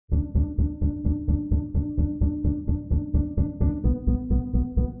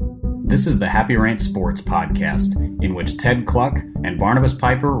This is the Happy Rant Sports podcast, in which Ted Cluck and Barnabas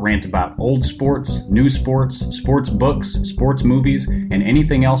Piper rant about old sports, new sports, sports books, sports movies, and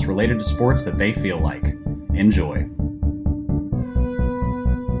anything else related to sports that they feel like. Enjoy.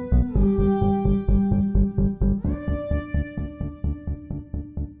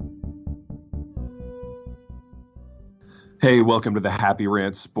 Hey, welcome to the Happy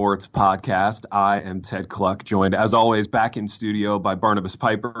Rant Sports podcast. I am Ted Cluck, joined as always back in studio by Barnabas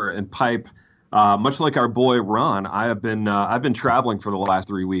Piper. And Pipe, much like our boy Ron, I've been traveling for the last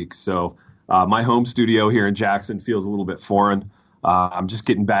 3 weeks. So my home studio here in Jackson feels a little bit foreign. I'm just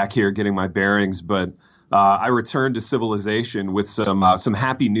getting back here, getting my bearings. But I returned to civilization with some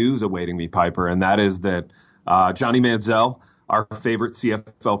happy news awaiting me, Piper, and that is that Johnny Manziel, our favorite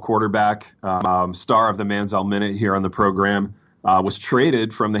CFL quarterback, star of the Manziel Minute here on the program, was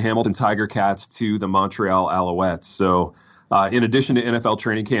traded from the Hamilton Tiger Cats to the Montreal Alouettes. So in addition to NFL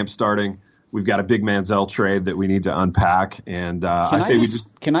training camp starting, we've got a big Manziel trade that we need to unpack. And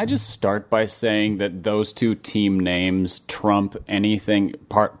Can I just start by saying that those two team names trump anything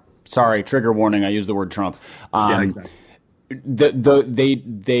sorry, trigger warning, I used the word Trump. Yeah, exactly.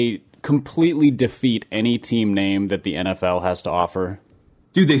 They completely defeat any team name that the NFL has to offer.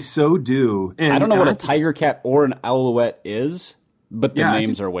 Dude, they so do. And I don't know what a Tiger Cat or an Alouette is, but the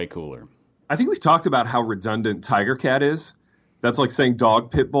names are way cooler. I think we've talked about how redundant Tiger Cat is. That's like saying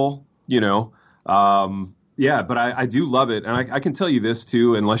dog pit bull, you know. But I do love it. And I can tell you this,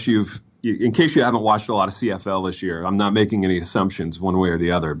 too, in case you haven't watched a lot of CFL this year, I'm not making any assumptions one way or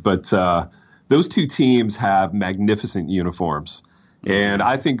the other. But those two teams have magnificent uniforms. And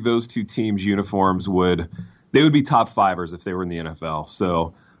I think those two teams' uniforms would be top fivers if they were in the NFL.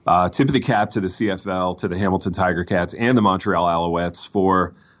 So tip of the cap to the CFL, to the Hamilton Tiger Cats, and the Montreal Alouettes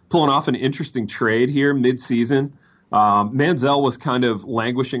for pulling off an interesting trade here mid-season. Manziel was kind of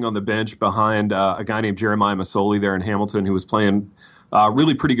languishing on the bench behind a guy named Jeremiah Masoli there in Hamilton, who was playing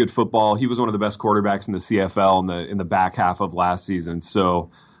really pretty good football. He was one of the best quarterbacks in the CFL in the back half of last season.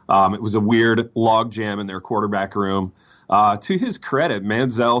 So it was a weird log jam in their quarterback room. To his credit,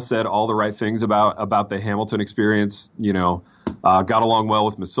 Manziel said all the right things about the Hamilton experience. You know, got along well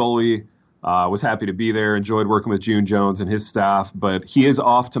with Masoli, was happy to be there, enjoyed working with June Jones and his staff. But he is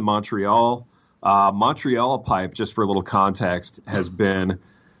off to Montreal. Montreal, Pipe, just for a little context, has been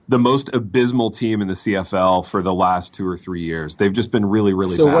the most abysmal team in the CFL for the last 2 or 3 years. They've just been really,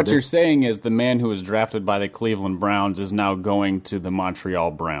 really bad. So what you're saying is the man who was drafted by the Cleveland Browns is now going to the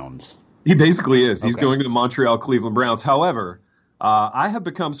Montreal Browns. He basically is. He's going to the Montreal Cleveland Browns. However, I have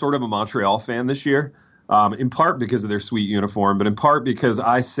become sort of a Montreal fan this year, in part because of their sweet uniform, but in part because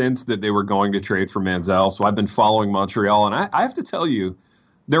I sensed that they were going to trade for Manziel. So I've been following Montreal, and I have to tell you,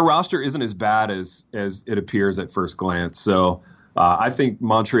 their roster isn't as bad as it appears at first glance. So I think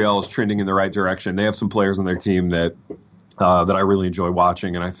Montreal is trending in the right direction. They have some players on their team that I really enjoy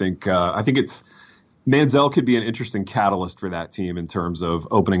watching, and I think it's Manziel could be an interesting catalyst for that team in terms of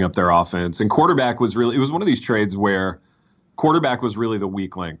opening up their offense. And quarterback was it was one of these trades where quarterback was really the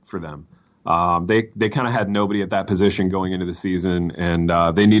weak link for them. They kind of had nobody at that position going into the season, and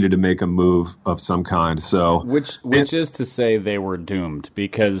they needed to make a move of some kind. So, which is to say they were doomed,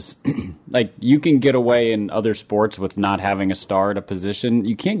 because like you can get away in other sports with not having a star at a position.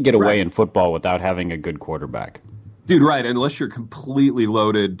 You can't get away in football without having a good quarterback. Dude, right, unless you're completely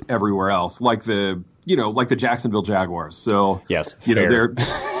loaded everywhere else, like the Jacksonville Jaguars. So yes, they're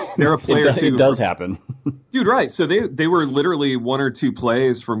a player too. It does happen. Dude, right. So they were literally 1 or 2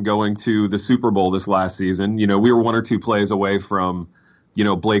 plays from going to the Super Bowl this last season. You know, we were 1 or 2 plays away from,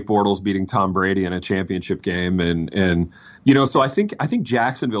 Blake Bortles beating Tom Brady in a championship game. And so I think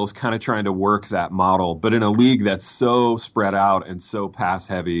Jacksonville is kind of trying to work that model, but in a league that's so spread out and so pass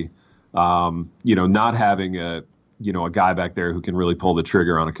heavy, not having a guy back there who can really pull the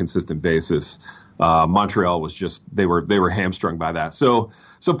trigger on a consistent basis. Montreal was they were hamstrung by that. So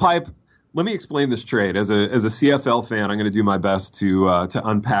Pipe, let me explain this trade. As a CFL fan, I'm going to do my best to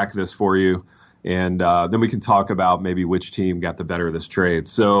unpack this for you, and then we can talk about maybe which team got the better of this trade.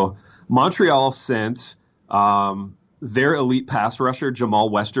 So Montreal sent their elite pass rusher,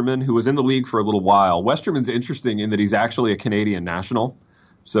 Jamal Westerman, who was in the league for a little while. Westerman's interesting in that he's actually a Canadian national.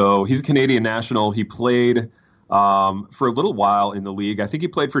 So he's a Canadian national. He played for a little while in the league. I think he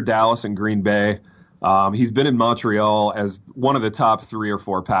played for Dallas and Green Bay. He's been in Montreal as one of the top 3 or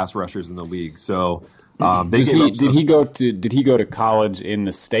 4 pass rushers in the league. So did he go to college in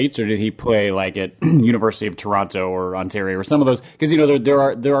the States, or did he play like at University of Toronto or Ontario or some of those? Because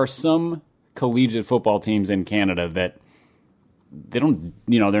there are some collegiate football teams in Canada that they don't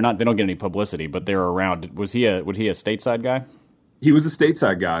get any publicity, but they're around. Was he a stateside guy? He was a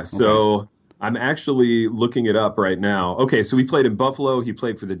stateside guy. So I'm actually looking it up right now. Okay, so he played in Buffalo. He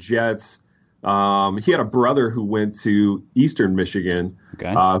played for the Jets. He had a brother who went to Eastern Michigan,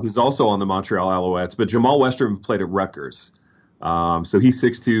 who's also on the Montreal Alouettes. But Jamal Westerman played at Rutgers. So he's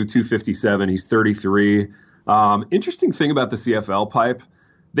 6'2", 257. He's 33. Interesting thing about the CFL pipe,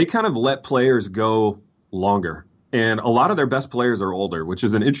 they kind of let players go longer. And a lot of their best players are older, which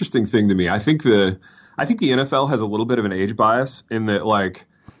is an interesting thing to me. I think the NFL has a little bit of an age bias in that, like,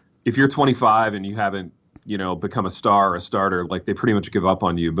 if you're 25 and you haven't, become a star or a starter, like, they pretty much give up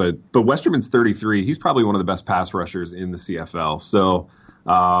on you. But Westerman's 33. He's probably one of the best pass rushers in the CFL. So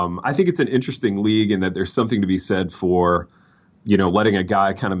I think it's an interesting league in that there's something to be said for, letting a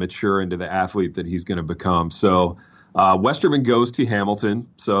guy kind of mature into the athlete that he's going to become. So Westerman goes to Hamilton,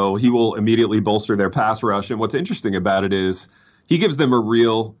 so he will immediately bolster their pass rush. And what's interesting about it is he gives them a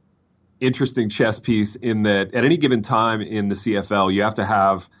real interesting chess piece in that at any given time in the CFL, you have to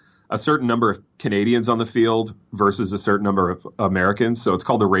have a certain number of Canadians on the field versus a certain number of Americans. So it's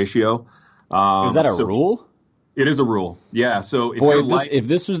called the ratio. Is that a rule? It is a rule. Yeah. So if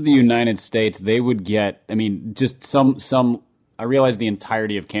this was the United States, they would get, just some. I realize the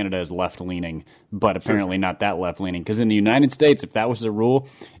entirety of Canada is left-leaning, but apparently not that left-leaning. Because in the United States, if that was a rule,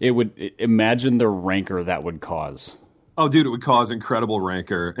 imagine the rancor that would cause. Oh, dude, it would cause incredible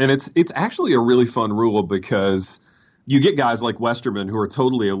rancor. And it's actually a really fun rule because you get guys like Westerman who are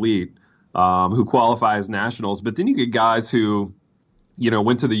totally elite, who qualify as nationals. But then you get guys who,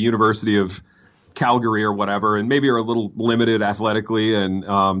 went to the University of Calgary or whatever, and maybe are a little limited athletically, and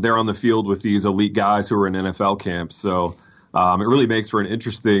they're on the field with these elite guys who are in NFL camps. So it really makes for an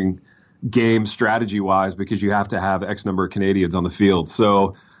interesting game strategy-wise because you have to have X number of Canadians on the field.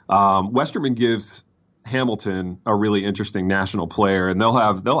 So Westerman gives Hamilton a really interesting national player, and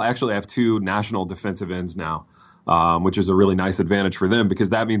they'll actually have two national defensive ends now, which is a really nice advantage for them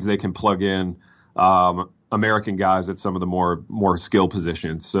because that means they can plug in American guys at some of the more skill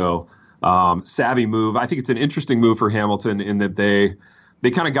positions. So savvy move. I think it's an interesting move for Hamilton in that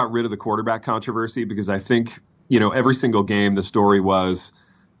they kind of got rid of the quarterback controversy because I think every single game the story was,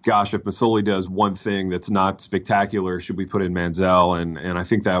 gosh, if Masoli does one thing that's not spectacular, should we put in Manziel? And I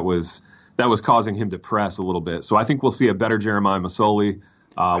think that was causing him to press a little bit. So I think we'll see a better Jeremiah Masoli.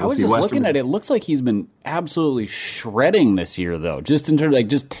 I was just looking at it. It looks like he's been absolutely shredding this year, though, just in terms of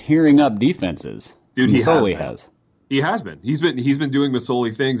just tearing up defenses. Dude, Masoli has. He has been. He's been doing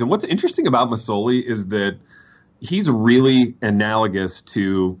Masoli things. And what's interesting about Masoli is that he's really analogous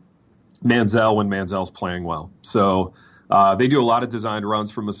to Manziel when Manziel's playing well. So they do a lot of designed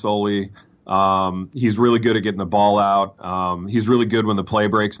runs from Masoli. He's really good at getting the ball out. He's really good when the play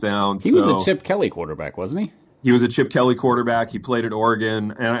breaks down. He was a Chip Kelly quarterback, wasn't he? He was a Chip Kelly quarterback. He played at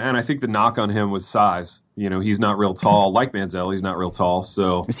Oregon. And I think the knock on him was size. He's not real tall. Like Manziel, he's not real tall.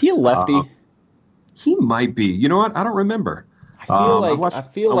 So is he a lefty? He might be. You know what? I don't remember. I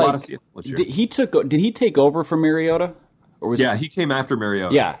feel like did he take over from Mariota? He came after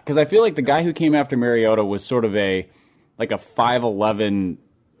Mariota. Yeah, because I feel like the guy who came after Mariota was sort of a 5'11",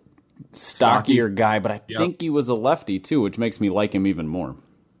 stockier guy, but I think he was a lefty too, which makes me like him even more.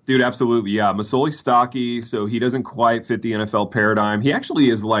 Dude, absolutely, yeah. Masoli's stocky, so he doesn't quite fit the NFL paradigm. He actually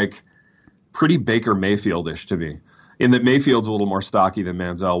is pretty Baker Mayfield-ish to me, in that Mayfield's a little more stocky than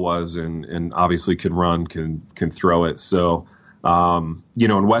Manziel was, and obviously can run, can throw it. So, and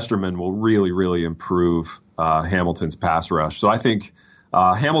Westerman will really, really improve Hamilton's pass rush. So I think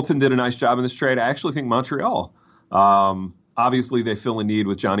Hamilton did a nice job in this trade. I actually think Montreal, obviously they fill a need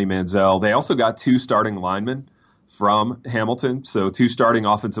with Johnny Manziel. They also got two starting linemen from Hamilton, so two starting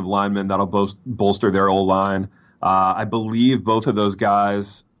offensive linemen that'll bolster their O-line. I believe both of those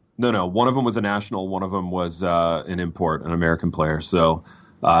guys, one of them was a national, one of them was an import, an American player. So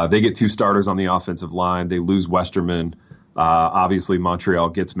they get two starters on the offensive line. They lose Westerman. Obviously, Montreal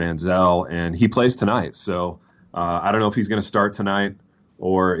gets Manziel, and he plays tonight. So I don't know if he's going to start tonight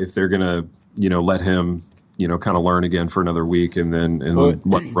or if they're going to, let him, kind of learn again for another week. And then,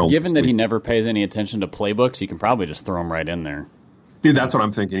 given that he never pays any attention to playbooks, you can probably just throw him right in there. Dude, that's what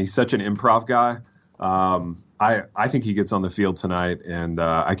I'm thinking. He's such an improv guy. I think he gets on the field tonight, and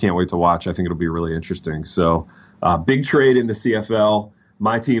I can't wait to watch. I think it'll be really interesting. So big trade in the CFL.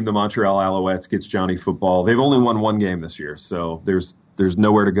 My team, the Montreal Alouettes, gets Johnny Football. They've only won one game this year, so there's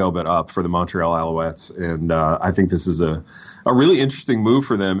nowhere to go but up for the Montreal Alouettes. And I think this is a really interesting move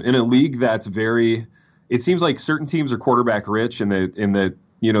for them in a league that's very – it seems like certain teams are quarterback rich, and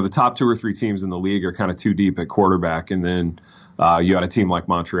the top two or three teams in the league are kind of too deep at quarterback. And then you had a team like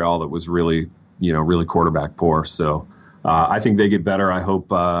Montreal that was really, really quarterback poor. So I think they get better. I hope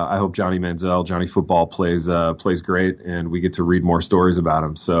Johnny Manziel, Johnny Football plays great, and we get to read more stories about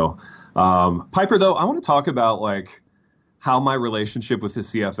him. So, Piper, though, I want to talk about like how my relationship with the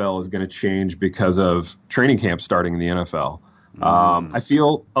CFL is going to change because of training camp starting in the NFL. I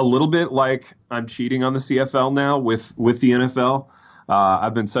feel a little bit like I'm cheating on the CFL now with the NFL.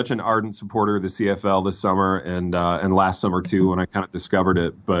 I've been such an ardent supporter of the CFL this summer and last summer too when I kind of discovered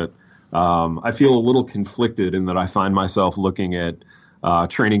it. But I feel a little conflicted in that I find myself looking at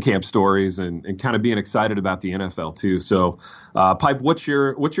training camp stories and kind of being excited about the NFL too. So, Pipe, what's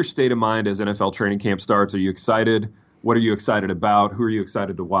your state of mind as NFL training camp starts? Are you excited? What are you excited about? Who are you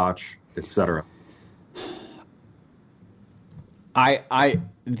excited to watch, et cetera?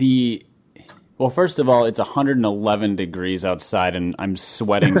 Well, first of all, it's 111 degrees outside, and I'm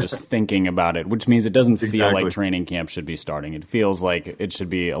sweating just thinking about it, which means it doesn't feel like training camp should be starting. It feels like it should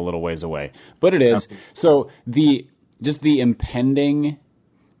be a little ways away, but it is. Absolutely. So the impending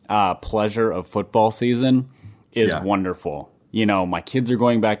pleasure of football season is wonderful. You know, my kids are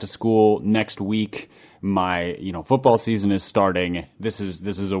going back to school next week. My football season is starting. This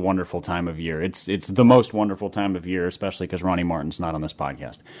is a wonderful time of year. It's the most wonderful time of year, especially because Ronnie Martin's not on this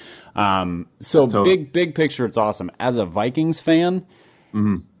podcast. So big picture, it's awesome. As a Vikings fan,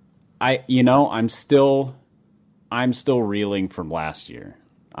 I'm still reeling from last year.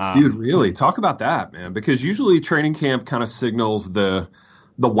 Dude, really? Talk about that, man. Because usually training camp kind of signals the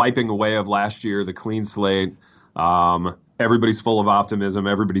wiping away of last year, the clean slate. Everybody's full of optimism.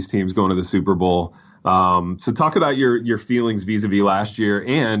 Everybody's team's going to the Super Bowl. So talk about your feelings vis-a-vis last year.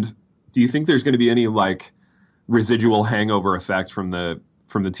 And do you think there's going to be any like residual hangover effect from the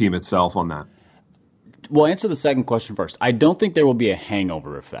team itself on that? Well, answer the second question first. I don't think there will be a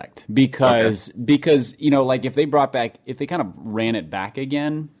hangover effect because like if they kind of ran it back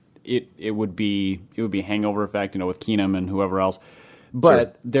again, it would be hangover effect, with Keenum and whoever else.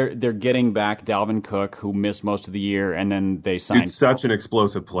 But they're getting back Dalvin Cook, who missed most of the year, and then they signed. He's such an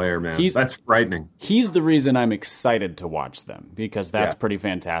explosive player, man. That's frightening. He's the reason I'm excited to watch them because that's pretty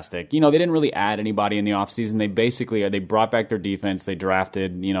fantastic. They didn't really add anybody in the offseason. They brought back their defense. They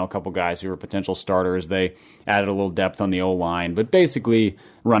drafted, a couple guys who were potential starters. They added a little depth on the O-line, but basically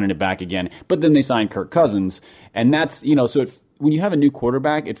running it back again. But then they signed Kirk Cousins, and that's, when you have a new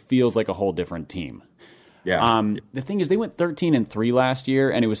quarterback, it feels like a whole different team. Yeah. The thing is, they went 13-3 last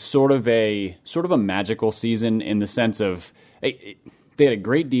year, and it was sort of a magical season in the sense of they had a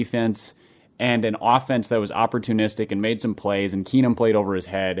great defense and an offense that was opportunistic and made some plays, and Keenum played over his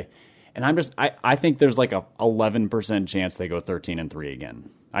head. And I think there's like a 11% chance they go 13-3 again.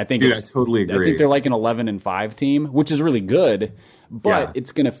 I totally agree. I think they're like an 11-5 team, which is really good, but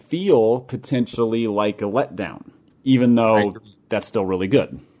it's going to feel potentially like a letdown, even though that's still really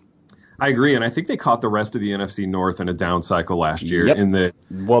good. I agree, and I think they caught the rest of the NFC North in a down cycle last year. Yep.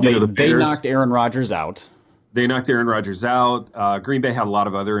 They knocked Aaron Rodgers out. They knocked Aaron Rodgers out. Green Bay had a lot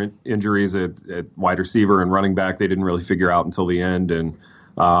of other injuries at wide receiver and running back. They didn't really figure out until the end, and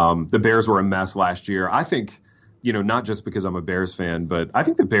the Bears were a mess last year. I think, not just because I'm a Bears fan, but I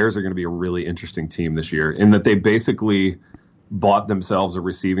think the Bears are going to be a really interesting team this year in that they basically bought themselves a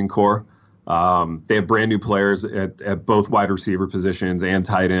receiving core. They have brand new players at both wide receiver positions and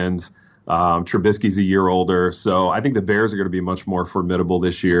tight ends. Trubisky's a year older, so I think the Bears are going to be much more formidable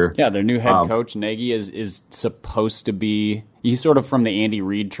this year. Yeah, their new head coach, Nagy, is supposed to be – he's sort of from the Andy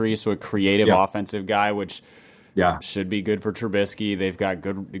Reid tree, so a creative offensive guy, which should be good for Trubisky. They've got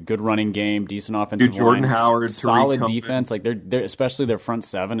good running game, decent offensive Jordan line, Howard, solid defense. Like they're especially their front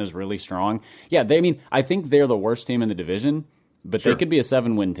seven is really strong. Yeah, I think they're the worst team in the division. But they could be a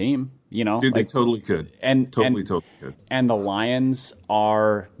 7-win team, Dude, they totally could. Totally could. And the Lions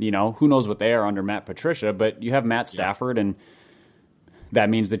are, who knows what they are under Matt Patricia, but you have Matt Stafford, and that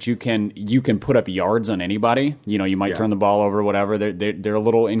means that you can put up yards on anybody. You might turn the ball over, whatever. They're a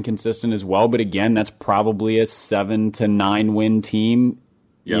little inconsistent as well, but again, that's probably a 7 to 9 win team.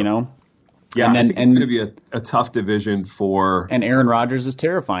 Yeah, and I think it's going to be a tough division for. And Aaron Rodgers is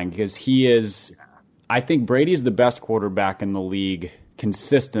terrifying because he is. I think Brady is the best quarterback in the league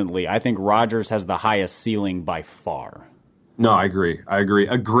consistently. I think Rodgers has the highest ceiling by far. No, I agree.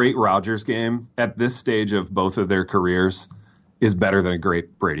 A great Rodgers game at this stage of both of their careers is better than a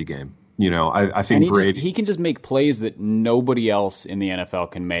great Brady game. I think Brady he can just make plays that nobody else in the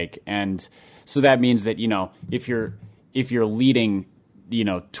NFL can make, and so that means that if you're leading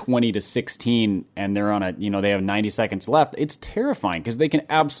 20-16 and they're on they have 90 seconds left, it's terrifying because they can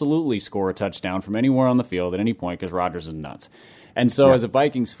absolutely score a touchdown from anywhere on the field at any point because Rodgers is nuts. And so as a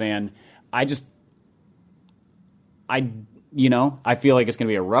Vikings fan, I feel like it's going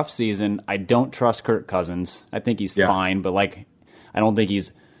to be a rough season. I don't trust Kirk Cousins. I think he's fine, but I don't think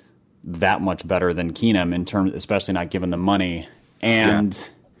he's that much better than Keenum in terms, especially not given the money. And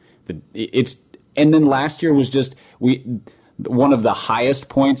and then last year was just one of the highest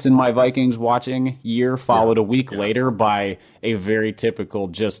points in my Vikings watching year, followed a week later by a very typical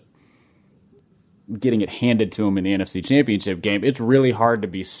just getting it handed to him in the NFC Championship game. It's really hard to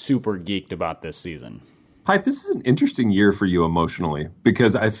be super geeked about this season. Pipe, this is an interesting year for you emotionally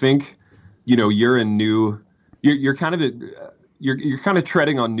because I think, you're kind of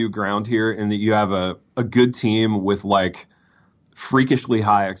treading on new ground here in that you have a good team with freakishly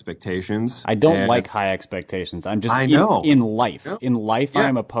high expectations. I don't like high expectations. I'm just in life. Yeah. In life,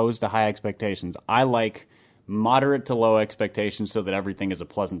 I'm opposed to high expectations. I like moderate to low expectations so that everything is a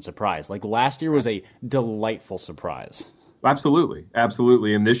pleasant surprise. Like last year was a delightful surprise. Absolutely.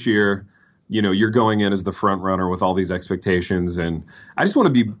 And this year, you're going in as the front runner with all these expectations. And I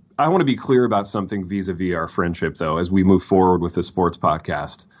want to be clear about something vis-a-vis our friendship, though, as we move forward with the sports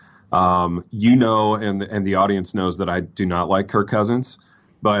podcast. And the audience knows that I do not like Kirk Cousins,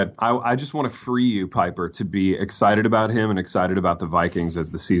 but I just want to free you, Piper, to be excited about him and excited about the Vikings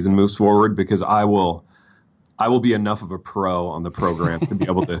as the season moves forward, because I will be enough of a pro on the program to be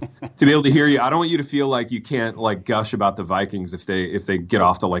able to hear you. I don't want you to feel like you can't gush about the Vikings if they get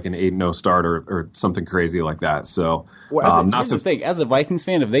off to an 8-0 start or something crazy like that. So, here's the thing: as a Vikings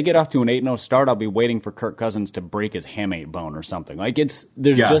fan, if they get off to an 8-0 start, I'll be waiting for Kirk Cousins to break his hamate bone or something.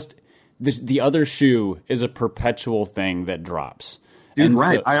 The other shoe is a perpetual thing that drops. Dude, and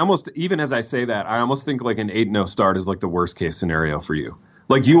right. So, even as I say that, I almost think an 8-0 start is the worst case scenario for you.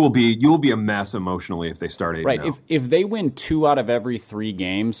 You will be a mess emotionally if they start 8-0. Right. If they win 2 out of every 3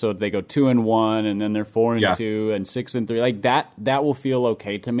 games, so if they go 2-1 and then they're 4-2 and 6-3, that will feel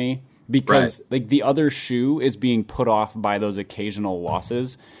okay to me, because the other shoe is being put off by those occasional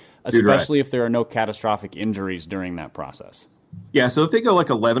losses, especially if there are no catastrophic injuries during that process. Yeah. So if they go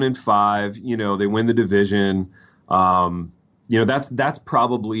 11-5, they win the division. That's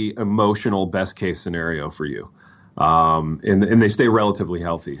probably emotional best case scenario for you. And they stay relatively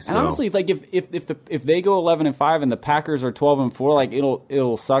healthy. So. And honestly, if they go 11-5 and the Packers are 12-4,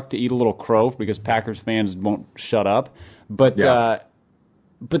 it'll suck to eat a little crow because Packers fans won't shut up. But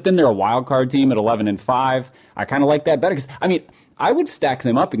then they're a wild card team at 11-5. I kind of like that better because I would stack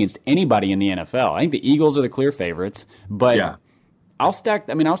them up against anybody in the NFL. I think the Eagles are the clear favorites, but I'll stack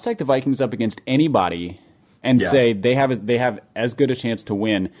the Vikings up against anybody and say they have as good a chance to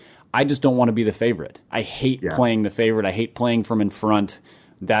win. I just don't want to be the favorite. I hate playing the favorite. I hate playing from in front.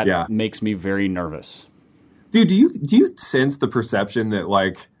 That makes me very nervous. Dude, do you sense the perception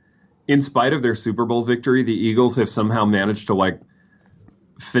that in spite of their Super Bowl victory, the Eagles have somehow managed to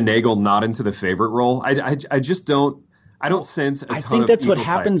finagle not into the favorite role? I just don't. I don't sense. I think that's what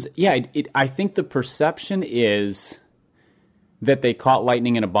happens. Hype. Yeah, I think the perception is that they caught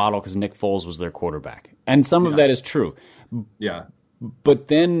lightning in a bottle because Nick Foles was their quarterback, and some of that is true. Yeah. But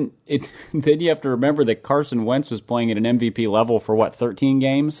then you have to remember that Carson Wentz was playing at an MVP level for 13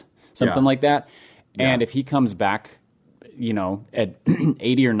 games, something like that. And if he comes back, at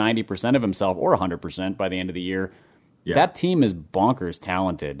 80 or 90% of himself, or 100% by the end of the year, that team is bonkers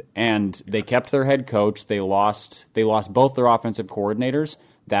talented. And they kept their head coach. They lost both their offensive coordinators.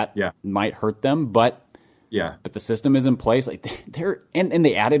 That might hurt them, but the system is in place. And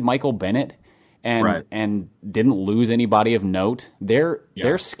they added Michael Bennett. And didn't lose anybody of note. They're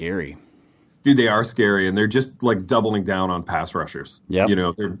scary. Dude, they are scary, and they're just doubling down on pass rushers.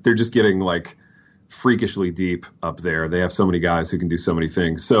 Yep. They're just getting freakishly deep up there. They have so many guys who can do so many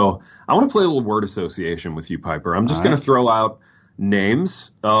things. So I want to play a little word association with you, Piper. I'm just going to throw out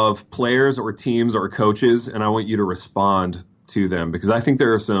names of players or teams or coaches, and I want you to respond to them, because I think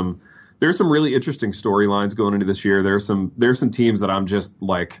there's some really interesting storylines going into this year. There's some teams that I'm just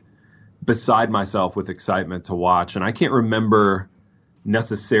beside myself with excitement to watch. And I can't remember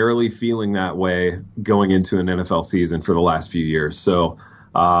necessarily feeling that way going into an NFL season for the last few years. So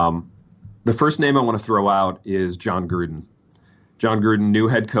the first name I want to throw out is John Gruden. John Gruden, new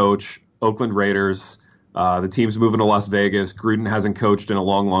head coach, Oakland Raiders. The team's moving to Las Vegas. Gruden hasn't coached in a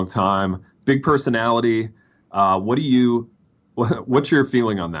long, long time. Big personality. What's your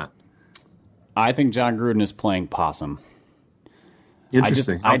feeling on that? I think John Gruden is playing possum.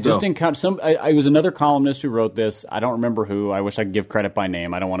 Interesting. I just encountered I was another columnist who wrote this. I don't remember who. I wish I could give credit by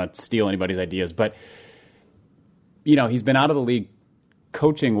name. I don't want to steal anybody's ideas, but he's been out of the league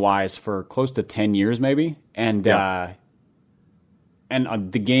coaching wise for close to 10 years, maybe, and the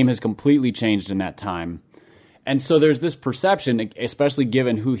game has completely changed in that time. And so there's this perception, especially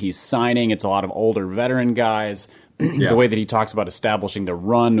given who he's signing. It's a lot of older veteran guys. the way that he talks about establishing the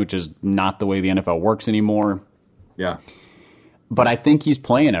run, which is not the way the NFL works anymore. Yeah. But I think he's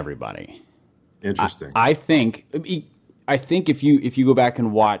playing everybody. Interesting. I think if you go back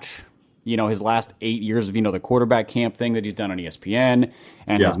and watch, his last 8 years of, the quarterback camp thing that he's done on ESPN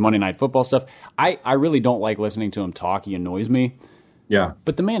and his Monday Night Football stuff, I really don't like listening to him talk. He annoys me. Yeah.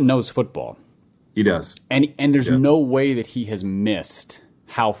 But the man knows football. He does. And there's no way that he has missed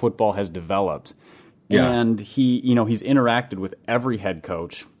how football has developed. Yeah. And he's interacted with every head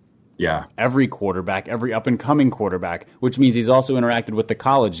coach. Yeah. Every quarterback, every up-and-coming quarterback, which means he's also interacted with the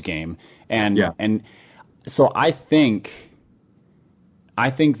college game. And so I think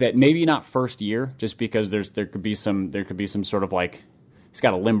that maybe not first year, just because there could be some sort of like he's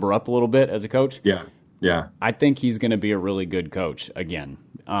got to limber up a little bit as a coach. Yeah. Yeah. I think he's going to be a really good coach again.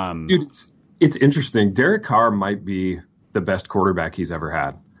 Dude, it's interesting. Derek Carr might be the best quarterback he's ever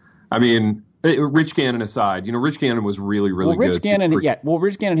had. I mean, Rich Gannon aside, Rich Gannon was really, really good. Rich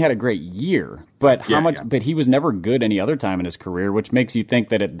Gannon had a great year, but but he was never good any other time in his career, which makes you think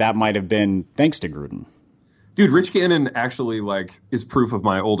that that might have been thanks to Gruden. Dude, Rich Gannon actually is proof of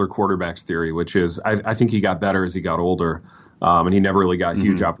my older quarterbacks theory, which is I think he got better as he got older, and he never really got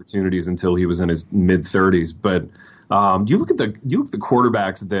huge opportunities until he was in his mid-30s. But you look at the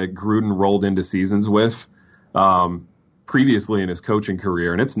quarterbacks that Gruden rolled into seasons with. Previously in his coaching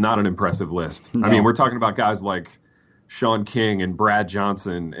career, and it's not an impressive list. No. I mean, we're talking about guys like Sean King and Brad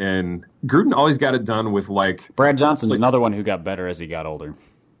Johnson, and Gruden always got it done with Brad Johnson's another one who got better as he got older.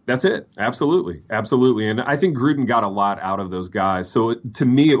 That's it. Absolutely. Absolutely. And I think Gruden got a lot out of those guys. So to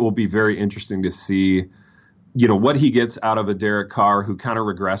me, it will be very interesting to see, what he gets out of a Derek Carr who kind of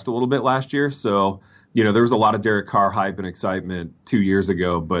regressed a little bit last year. So, there was a lot of Derek Carr hype and excitement 2 years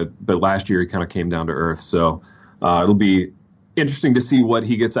ago, but last year he kind of came down to earth. So, it'll be interesting to see what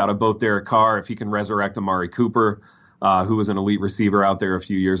he gets out of both Derek Carr, if he can resurrect Amari Cooper, who was an elite receiver out there a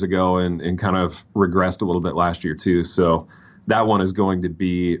few years ago and kind of regressed a little bit last year too. So that one is going to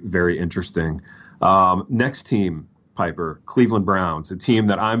be very interesting. Next team, Piper, Cleveland Browns, a team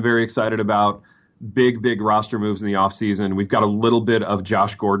that I'm very excited about. Big roster moves in the offseason. We've got a little bit of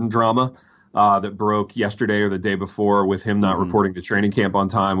Josh Gordon drama that broke yesterday or the day before with him not reporting to training camp on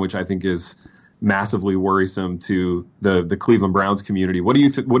time, which I think is massively worrisome to the Cleveland Browns community. What do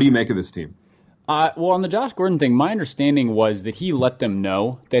you make of this team? Well, on the Josh Gordon thing, my understanding was that he let them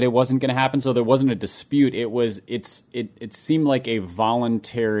know that it wasn't going to happen, so there wasn't a dispute. It seemed like a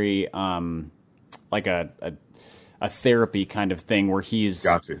voluntary, like a therapy kind of thing where he's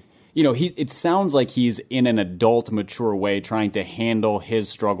gotcha. It sounds like he's in an adult, mature way trying to handle his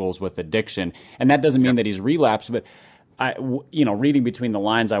struggles with addiction, and that doesn't mean that he's relapsed, but. Reading between the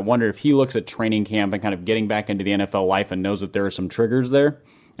lines, I wonder if he looks at training camp and kind of getting back into the NFL life and knows that there are some triggers there.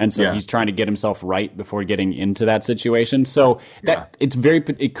 And so he's trying to get himself right before getting into that situation. So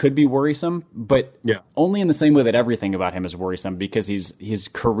it could be worrisome, but only in the same way that everything about him is worrisome, because his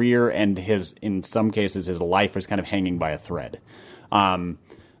career and in some cases, his life is kind of hanging by a thread.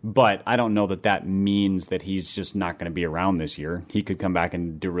 But I don't know that means that he's just not going to be around this year. He could come back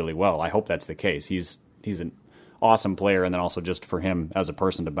and do really well. I hope that's the case. He's an awesome player, and then also just for him as a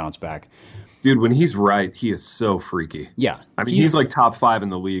person to bounce back. Dude, when he's right, he is so freaky. Yeah. I mean, he's like top 5 in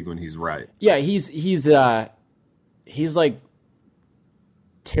the league when he's right. Yeah, he's like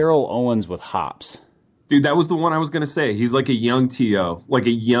Terrell Owens with hops. Dude, that was the one I was going to say. He's like a young T.O., like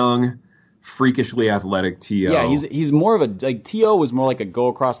a young, freakishly athletic T.O. Yeah, he's more of a, T.O. was more like a go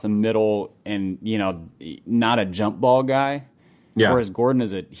across the middle and, not a jump ball guy. Yeah. Whereas Gordon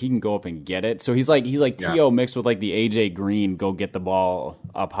he can go up and get it. So he's like T.O. mixed with like the A.J. Green, go get the ball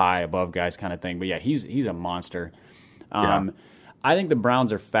up high above guys kind of thing. But yeah, he's a monster. I think the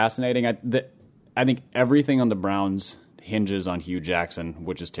Browns are fascinating. I think everything on the Browns hinges on Hugh Jackson,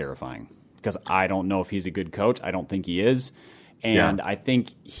 which is terrifying, because I don't know if he's a good coach. I don't think he is. And I think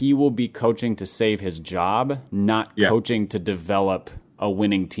he will be coaching to save his job, not coaching to develop a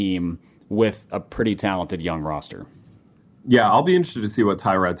winning team with a pretty talented young roster. Yeah, I'll be interested to see what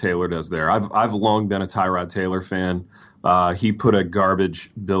Tyrod Taylor does there. I've long been a Tyrod Taylor fan. He put a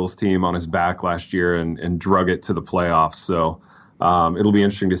garbage Bills team on his back last year and drug it to the playoffs. So it'll be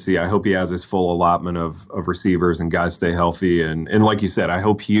interesting to see. I hope he has his full allotment of receivers and guys stay healthy. And like you said, I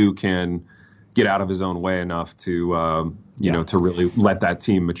hope Hugh can get out of his own way enough to to really let that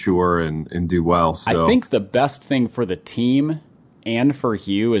team mature and do well. So I think the best thing for the team and for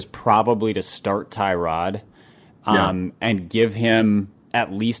Hugh is probably to start Tyrod. And give him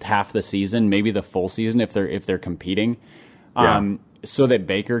at least half the season, maybe the full season if they're competing, so that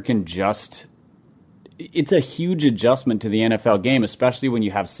Baker can just. It's a huge adjustment to the NFL game, especially when you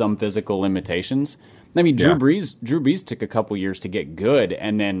have some physical limitations. I mean, Drew Brees took a couple years to get good,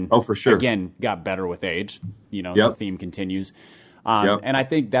 and then for sure, again got better with age. Yep. The theme continues, and I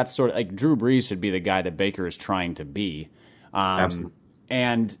think that's sort of like Drew Brees should be the guy that Baker is trying to be. Absolutely.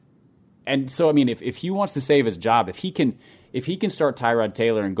 And so I mean, if he wants to save his job, if he can start Tyrod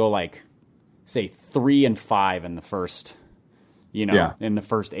Taylor and go like say 3-5 in the first, in the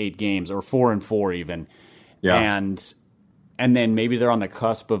first 8 games, or 4-4 even, and then maybe they're on the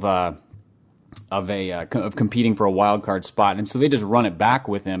cusp of competing for a wild card spot, and so they just run it back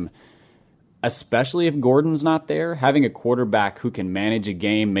with him. Especially if Gordon's not there, having a quarterback who can manage a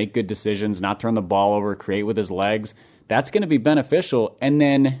game, make good decisions, not turn the ball over, create with his legs, that's going to be beneficial. And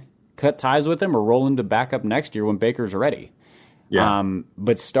then cut ties with him or roll him to backup next year when Baker's ready. Yeah.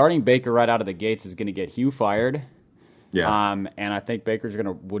 But starting Baker right out of the gates is going to get Hugh fired. Yeah. And I think Baker's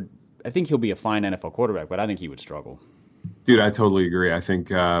I think he'll be a fine NFL quarterback, but I think he would struggle. Dude, I totally agree. I think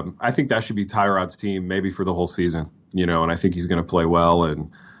that should be Tyrod's team maybe for the whole season, and I think he's going to play well, and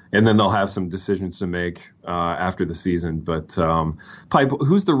then they'll have some decisions to make after the season. But Pipe,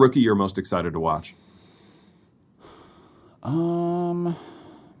 who's the rookie you're most excited to watch? Man.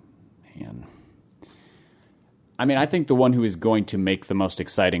 I mean, I think the one who is going to make the most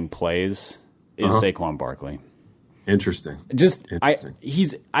exciting plays is Saquon Barkley. Interesting.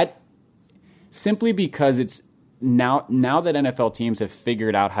 Simply because it's now that NFL teams have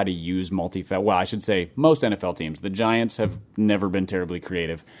figured out how to use well, I should say most NFL teams. The Giants have never been terribly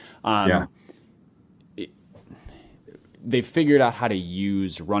creative. They've figured out how to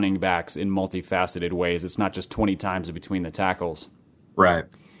use running backs in multifaceted ways. It's not just 20 times between the tackles. Right.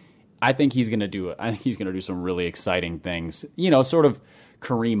 I think he's going to do some really exciting things. Sort of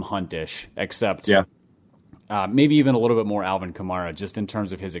Kareem Hunt-ish, except maybe even a little bit more Alvin Kamara, just in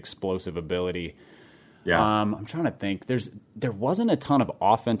terms of his explosive ability. Yeah. I'm trying to think. There wasn't a ton of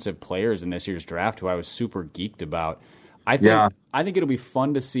offensive players in this year's draft who I was super geeked about. I think it'll be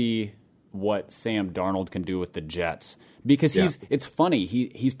fun to see what Sam Darnold can do with the Jets, because it's funny.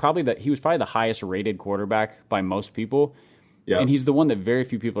 He was probably the highest rated quarterback by most people. Yeah. And he's the one that very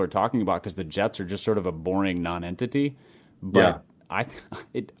few people are talking about because the Jets are just sort of a boring non-entity. But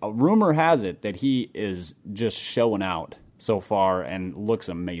a rumor has it that he is just showing out so far and looks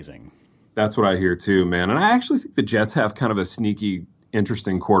amazing. That's what I hear too, man. And I actually think the Jets have kind of a sneaky,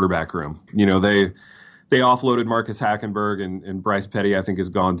 interesting quarterback room. They offloaded Marcus Hackenberg, and Bryce Petty, I think, is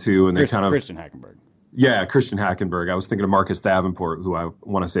gone too. And Christian Hackenberg. Yeah, Christian Hackenberg. I was thinking of Marcus Davenport, who I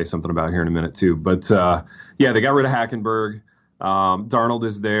want to say something about here in a minute too. But they got rid of Hackenberg. Darnold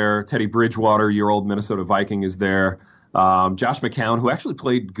is there. Teddy Bridgewater, your old Minnesota Viking, is there. Josh McCown, who actually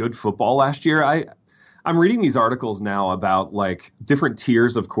played good football last year. I'm reading these articles now about like different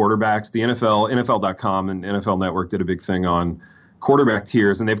tiers of quarterbacks. The NFL.com and NFL Network did a big thing on quarterback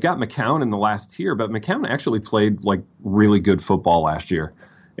tiers, and they've got McCown in the last tier, but McCown actually played like really good football last year.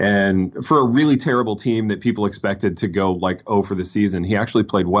 And for a really terrible team that people expected to go like 0 for the season, he actually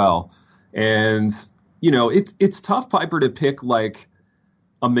played well. And, it's tough, Piper, to pick like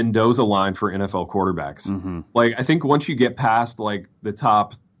a Mendoza line for NFL quarterbacks. Mm-hmm. Like, I think once you get past like the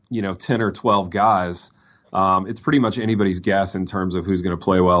top, 10 or 12 guys, it's pretty much anybody's guess in terms of who's going to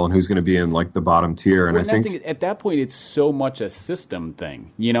play well and who's going to be in like the bottom tier. And I think at that point, it's so much a system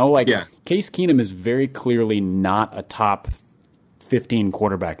thing, Case Keenum is very clearly not a top 15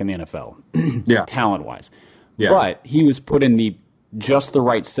 quarterback in the NFL, talent wise. Yeah. But he was put in just the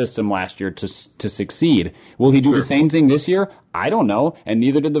right system last year to succeed. Will he do the same thing this year? I don't know. And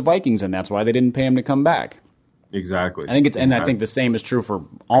neither did the Vikings. And that's why they didn't pay him to come back. Exactly. I think the same is true for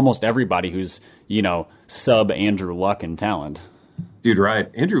almost everybody who's, sub Andrew Luck in talent. Dude, right.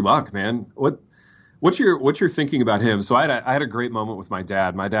 Andrew Luck, man. What's your thinking about him? So I had a great moment with my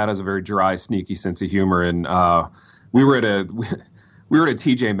dad. My dad has a very dry, sneaky sense of humor, and we were at a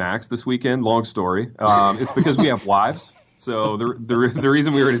TJ Maxx this weekend. Long story. It's because we have wives. So the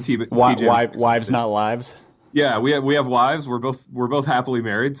reason we were at a TJ Maxx, wives not lives. Yeah, we have wives. We're both happily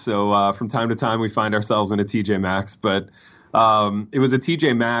married. So from time to time we find ourselves in a TJ Maxx. But it was a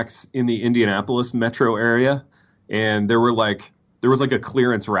TJ Maxx in the Indianapolis metro area, and there was like a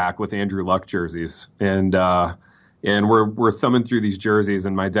clearance rack with Andrew Luck jerseys, and we're thumbing through these jerseys,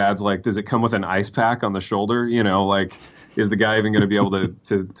 and my dad's like, "Does it come with an ice pack on the shoulder? Is the guy even going to be able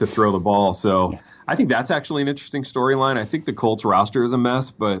to throw the ball?" So I think that's actually an interesting storyline. I think the Colts roster is a mess,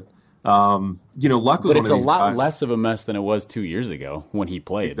 but. Luck was but it's a lot less of a mess than it was 2 years ago when he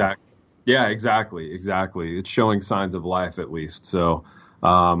played. Exactly. Yeah, exactly. It's showing signs of life at least. So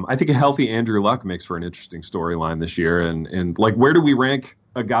I think a healthy Andrew Luck makes for an interesting storyline this year. And like, where do we rank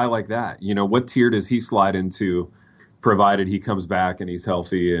a guy like that? What tier does he slide into, provided he comes back and he's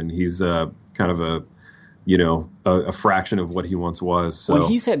healthy and he's kind of a fraction of what he once was. So well,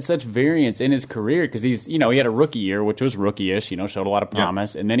 he's had such variance in his career because he's, he had a rookie year, which was rookie-ish, showed a lot of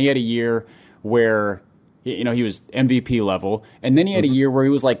promise. And then he had a year where, he was MVP level. And then he had a year where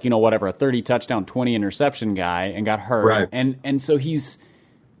he was like, whatever, a 30 touchdown, 20 interception guy and got hurt. Right. And so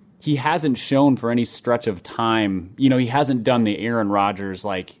he hasn't shown for any stretch of time, he hasn't done the Aaron Rodgers,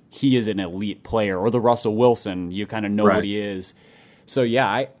 like he is an elite player, or the Russell Wilson, you kind of know what he is. So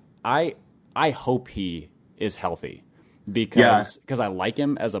yeah, I hope he is healthy because I like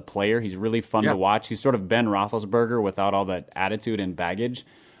him as a player. He's really fun to watch. He's sort of Ben Roethlisberger without all that attitude and baggage.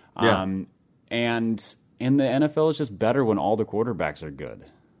 And in the NFL, it's just better when all the quarterbacks are good.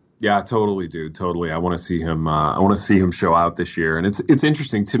 Yeah, totally, dude. Totally. I want to see him. I want to see him show out this year. And it's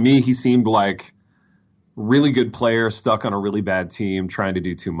interesting to me. He seemed like really good player stuck on a really bad team, trying to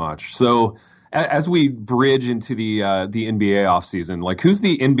do too much. So as we bridge into the NBA offseason, like who's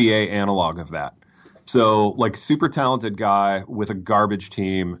the NBA analog of that? So like super talented guy with a garbage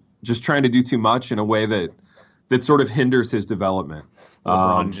team, just trying to do too much in a way that sort of hinders his development.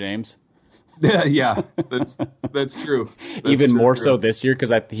 LeBron James. Yeah, that's true. Even more so this year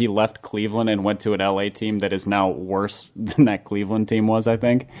because he left Cleveland and went to an LA team that is now worse than that Cleveland team was, I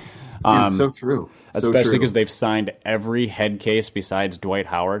think. Dude, so true. Especially because they've signed every head case besides Dwight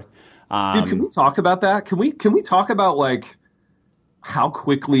Howard. Dude, can we talk about that? Can we talk about like how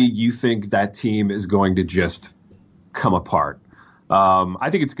quickly you think that team is going to just come apart? I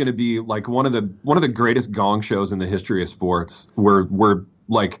think it's going to be like one of the greatest gong shows in the history of sports. We're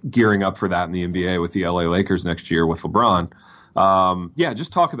like gearing up for that in the NBA with the LA Lakers next year with LeBron.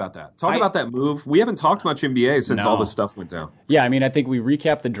 Just talk about that. Talk about that move. We haven't talked much NBA since all this stuff went down. Yeah, I mean, I think we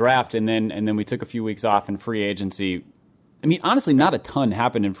recapped the draft and then we took a few weeks off in free agency. I mean, honestly, not a ton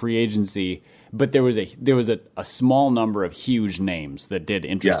happened in free agency, but there was a small number of huge names that did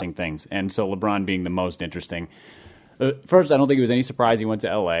interesting things, and so LeBron being the most interesting. First, I don't think it was any surprise he went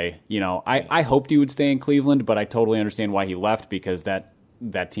to LA. I hoped he would stay in Cleveland, but I totally understand why he left because that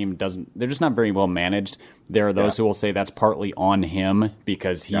team they're just not very well managed. There are those who will say that's partly on him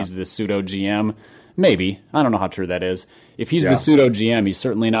because he's the pseudo GM. Maybe. I don't know how true that is. If he's the pseudo GM, he's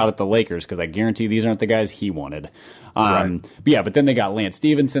certainly not at the Lakers because I guarantee these aren't the guys he wanted. But then they got Lance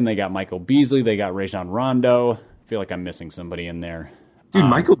Stevenson, they got Michael Beasley, they got Rajon Rondo. I feel like I'm missing somebody in there. Dude,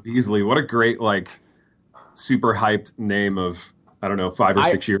 Michael Beasley, what a great super hyped name of, I don't know, 5 or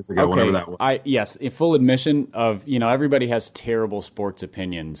 6 years ago, whenever that was. Yes, in full admission of, everybody has terrible sports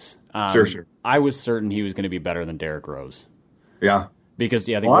opinions. Sure. I was certain he was going to be better than Derrick Rose. Yeah. Because,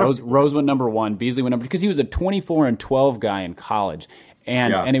 I think Rose went number 1, Beasley went number 2, because he was a 24-12 guy in college.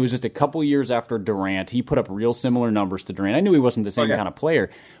 And it was just a couple years after Durant. He put up real similar numbers to Durant. I knew he wasn't the same kind of player.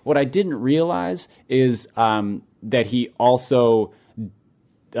 What I didn't realize is that he also...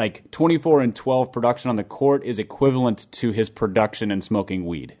 24-12 production on the court is equivalent to his production in smoking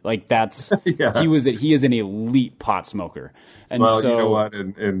weed. Like that's he is an elite pot smoker. And well, so, you know what,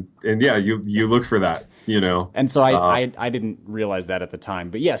 and you look for that, And so I didn't realize that at the time.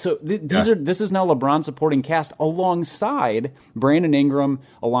 But so this is now LeBron supporting cast alongside Brandon Ingram,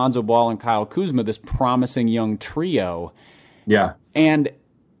 Alonzo Ball, and Kyle Kuzma, this promising young trio. Yeah. And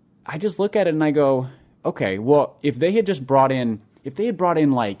I just look at it and I go, okay, well, if they had brought in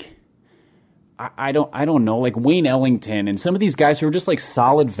like I don't know, like Wayne Ellington and some of these guys who are just like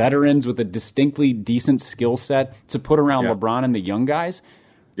solid veterans with a distinctly decent skill set to put around LeBron and the young guys,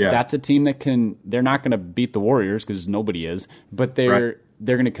 that's a team that they're not going to beat the Warriors because nobody is, but they're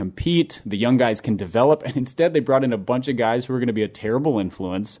going to compete. The young guys can develop, and instead they brought in a bunch of guys who are going to be a terrible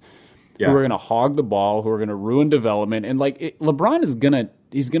influence, who are going to hog the ball, who are going to ruin development, and LeBron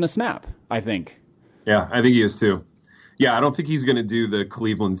is gonna snap, I think. Yeah, I think he is too. Yeah, I don't think he's going to do the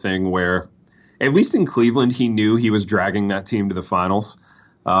Cleveland thing where, at least in Cleveland, he knew he was dragging that team to the finals.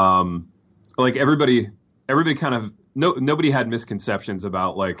 Everybody kind of nobody had misconceptions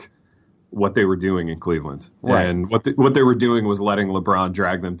about what they were doing in Cleveland, and what they were doing was letting LeBron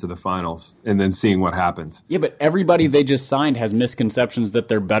drag them to the finals and then seeing what happens. Yeah, but everybody they just signed has misconceptions that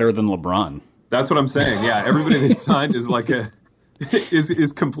they're better than LeBron. That's what I'm saying. Yeah, everybody they signed is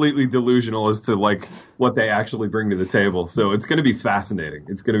is completely delusional as to what they actually bring to the table. So it's going to be fascinating.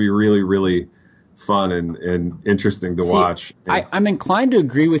 It's going to be really, really fun and interesting to watch. I'm inclined to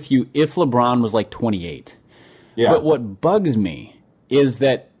agree with you if LeBron was 28. Yeah. But what bugs me is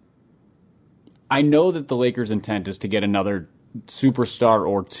that I know that the Lakers' intent is to get another superstar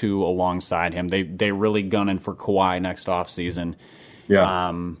or two alongside him. They really gunning for Kawhi next offseason.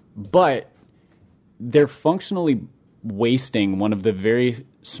 Yeah. But they're functionally wasting one of the very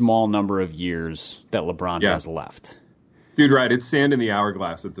small number of years that LeBron has left. Dude, right? It's sand in the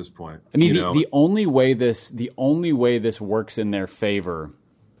hourglass at this point. I mean, the only way this works in their favor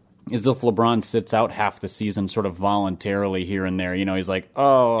is if LeBron sits out half the season sort of voluntarily here and there. He's like,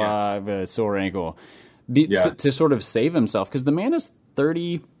 I have a sore ankle. To sort of save himself, because the man is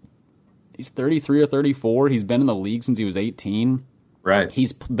 30. He's 33 or 34. He's been in the league since he was 18. Right.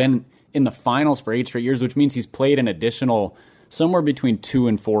 He's been in the finals for 8 straight years, which means he's played an additional somewhere between 2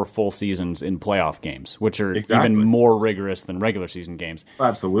 and 4 full seasons in playoff games, which are even more rigorous than regular season games.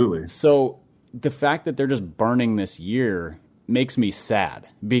 Absolutely. So the fact that they're just burning this year makes me sad,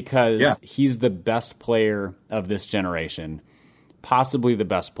 because he's the best player of this generation, possibly the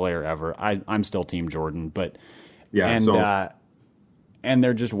best player ever. I'm still Team Jordan, but and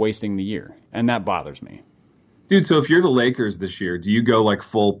they're just wasting the year, and that bothers me. Dude, so if you're the Lakers this year, do you go like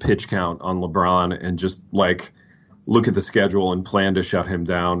full pitch count on LeBron and just like look at the schedule and plan to shut him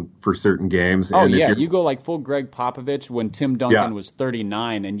down for certain games? Oh, and you go like full Greg Popovich when Tim Duncan was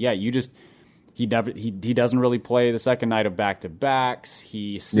 39, and he doesn't really play the second night of back-to-backs.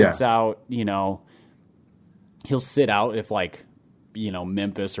 He sits out, he'll sit out if like,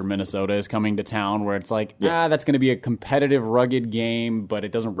 Memphis or Minnesota is coming to town, where it's like, that's going to be a competitive, rugged game, but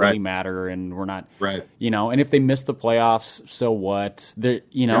it doesn't really matter, and we're not, and if they miss the playoffs, so what?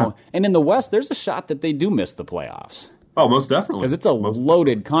 And in the West, there's a shot that they do miss the playoffs. Oh, most definitely. Because it's a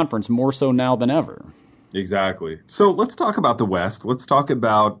loaded conference, more so now than ever. Exactly. So let's talk about the West. Let's talk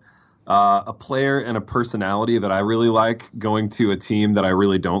about a player and a personality that I really like going to a team that I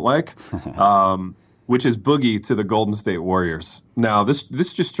really don't like. Which is Boogie to the Golden State Warriors. Now, this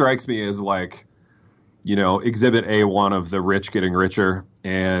just strikes me as like, Exhibit A1 of the rich getting richer.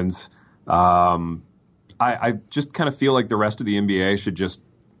 And I just kind of feel like the rest of the NBA should just,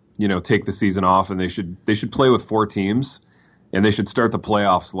 take the season off, and they should play with 4 teams, and they should start the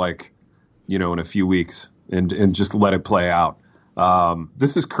playoffs like, in a few weeks and just let it play out.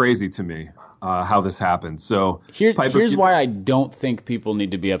 This is crazy to me. How this happened. So here's why I don't think people need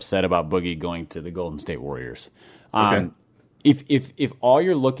to be upset about Boogie going to the Golden State Warriors. If all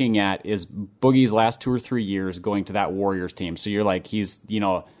you're looking at is Boogie's last 2 or 3 years going to that Warriors team, so you're like, he's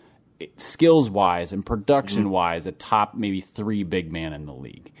skills wise and production wise a top maybe 3 big man in the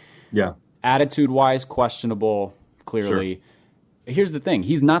league. Yeah. Attitude wise, questionable. Clearly, here's the thing: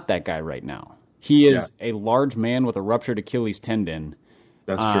 he's not that guy right now. He is a large man with a ruptured Achilles tendon.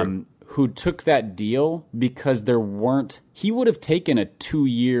 That's true. Who took that deal because he would have taken a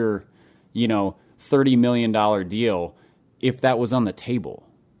 2-year, $30 million deal if that was on the table.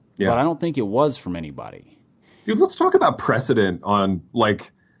 Yeah. But I don't think it was from anybody. Dude, let's talk about precedent on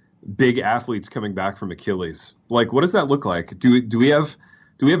like big athletes coming back from Achilles. Like, what does that look like? Do we have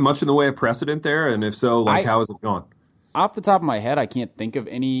much in the way of precedent there? And if so, like, how has it gone? Off the top of my head, I can't think of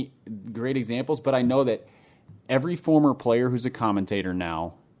any great examples, but I know that every former player who's a commentator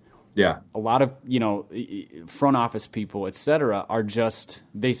now, a lot of, front office people, et cetera, are just,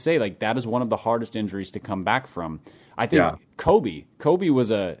 they say like that is one of the hardest injuries to come back from. I think Kobe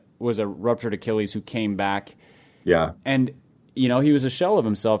was a ruptured Achilles who came back. Yeah. And, he was a shell of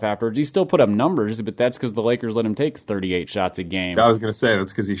himself afterwards. He still put up numbers, but that's because the Lakers let him take 38 shots a game. I was going to say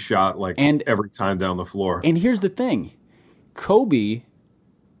that's because he shot every time down the floor. And here's the thing. Kobe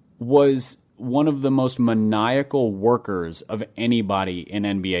was one of the most maniacal workers of anybody in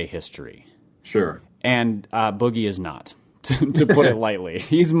NBA history. Sure. And Boogie is not, to put it lightly.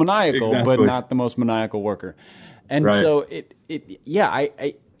 He's maniacal, but not the most maniacal worker. And so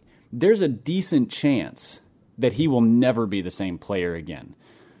there's a decent chance that he will never be the same player again.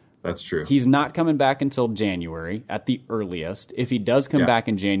 That's true. He's not coming back until January at the earliest. If he does come back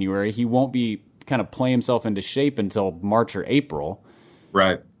in January, he won't be kind of play himself into shape until March or April.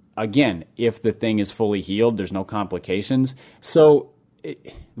 Right. Again, if the thing is fully healed, there's no complications. So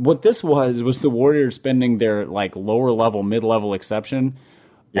what this was the Warriors spending their like lower level, mid-level exception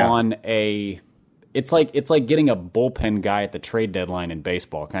on it's like getting a bullpen guy at the trade deadline in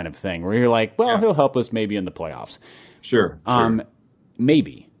baseball kind of thing, where you're like, well, he'll help us maybe in the playoffs. Sure.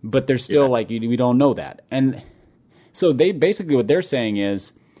 Maybe, but there's still we don't know that. And so they basically what they're saying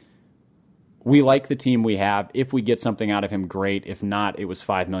is, we like the team we have. If we get something out of him, great. If not, it was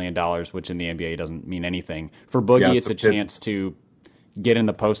 $5 million, which in the NBA doesn't mean anything. For Boogie, it's a chance to get in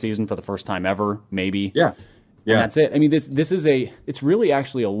the postseason for the first time ever, maybe. Yeah. And that's it. I mean, it's really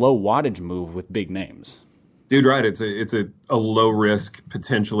actually a low wattage move with big names. Dude, right. It's a low risk,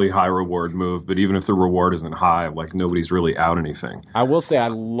 potentially high reward move. But even if the reward isn't high, like nobody's really out anything. I will say I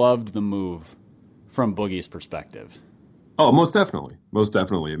loved the move from Boogie's perspective. Oh, most definitely. Most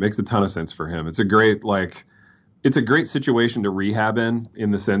definitely. It makes a ton of sense for him. It's a great situation to rehab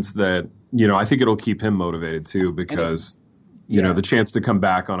in the sense that, I think it'll keep him motivated too, because You know, the chance to come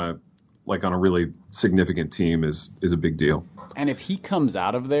back on a really significant team is a big deal. And if he comes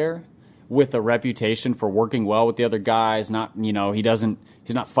out of there with a reputation for working well with the other guys, not, you know,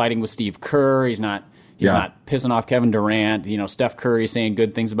 he's not fighting with Steve Kerr, he's not pissing off Kevin Durant, you know, Steph Curry saying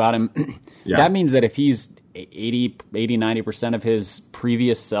good things about him. That means that if he's 90% of his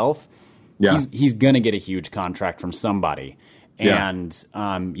previous self, he's going to get a huge contract from somebody. And,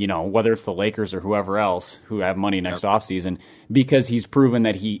 you know, whether it's the Lakers or whoever else who have money next offseason, because he's proven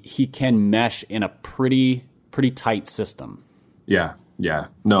that he can mesh in a pretty tight system. Yeah.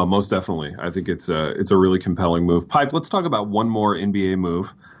 No, most definitely. I think it's a really compelling move. Pipe, let's talk about one more NBA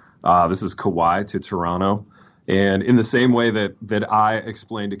move. This is Kawhi to Toronto. And in the same way that I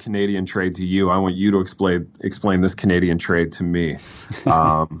explained a Canadian trade to you, I want you to explain this Canadian trade to me.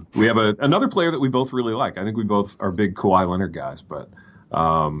 We have another player that we both really like. I think we both are big Kawhi Leonard guys, but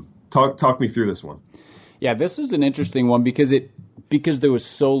talk me through this one. Yeah, this was an interesting one because there was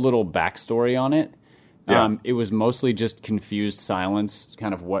so little backstory on it. It was mostly just confused silence,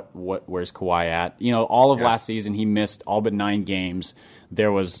 kind of where's Kawhi at? You know, all of last season he missed all but 9 games.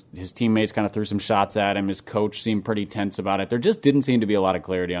 There was his teammates kind of threw some shots at him. His coach seemed pretty tense about it. There just didn't seem to be a lot of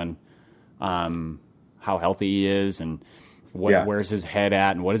clarity on how healthy he is and where's his head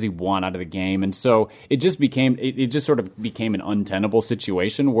at and what does he want out of the game. And so it just sort of became an untenable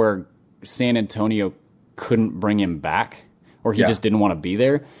situation where San Antonio couldn't bring him back, or he just didn't want to be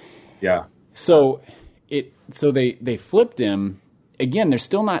there. Yeah. So they flipped him. Again, they're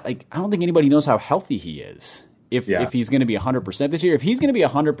still not, like, I don't think anybody knows how healthy he is. If he's going to be 100% this year. If he's going to be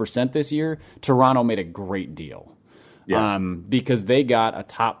 100% this year, Toronto made a great deal. Because they got a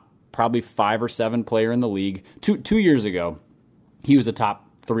top probably 5 or 7 player in the league. Two years ago, he was a top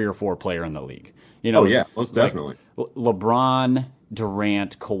 3 or 4 player in the league. You know, most definitely. Like LeBron,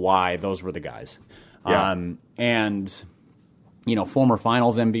 Durant, Kawhi, those were the guys. And, you know, former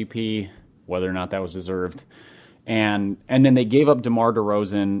finals MVP, whether or not that was deserved. And then they gave up DeMar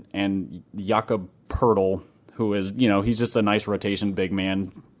DeRozan and Jakob Poeltl, who is, you know, he's just a nice rotation big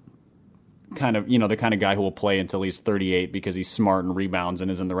man, kind of, you know, the kind of guy who will play until he's 38 because he's smart and rebounds and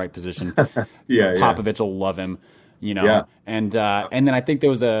is in the right position. Popovich will love him, you know. And then I think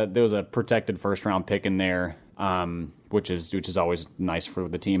there was a protected first round pick in there, which is always nice for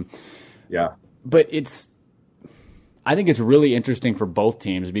the team. Yeah. But I think it's really interesting for both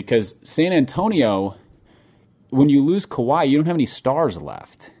teams because San Antonio, when you lose Kawhi, you don't have any stars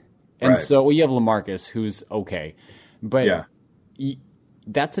left. And so you have LaMarcus, who's okay. But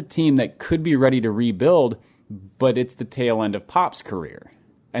that's a team that could be ready to rebuild, but it's the tail end of Pop's career.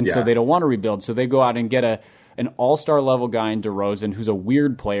 And so they don't want to rebuild. So they go out and get an all-star level guy in DeRozan, who's a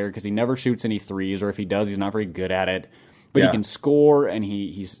weird player because he never shoots any threes, or if he does, he's not very good at it. But he can score, and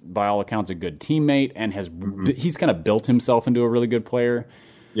he's, by all accounts, a good teammate, and he's kind of built himself into a really good player.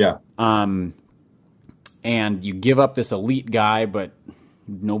 And you give up this elite guy, but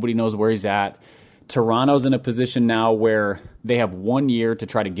nobody knows where he's at. Toronto's in a position now where they have 1 year to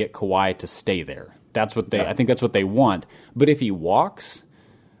try to get Kawhi to stay there. That's what I think that's what they want. But if he walks,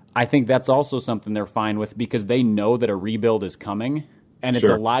 I think that's also something they're fine with because they know that a rebuild is coming. And it's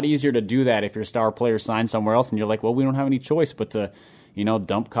a lot easier to do that if your star player signs somewhere else and you're like, well, we don't have any choice but to, you know,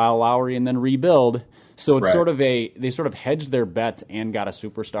 dump Kyle Lowry and then rebuild. So it's they sort of hedged their bets and got a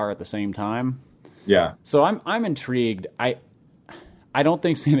superstar at the same time. Yeah. So I'm intrigued. I don't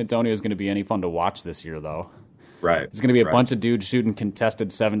think San Antonio is going to be any fun to watch this year, though. Right. It's going to be a bunch of dudes shooting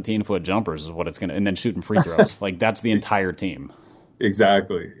contested 17-foot jumpers is what it's going to, and then shooting free throws. Like, that's the entire team.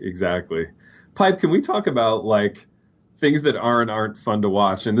 Exactly. Pipe, can we talk about, like, things that aren't fun to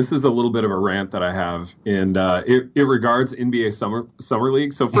watch? And this is a little bit of a rant that I have, and it regards NBA Summer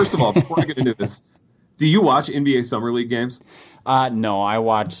League. So first of all, before I get into this, do you watch NBA Summer League games? No, I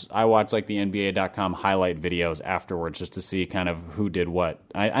watch like the NBA.com highlight videos afterwards just to see kind of who did what.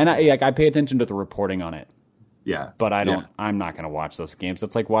 I pay attention to the reporting on it. Yeah, but I'm not going to watch those games.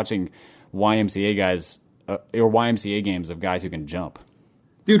 It's like watching YMCA guys or YMCA games of guys who can jump.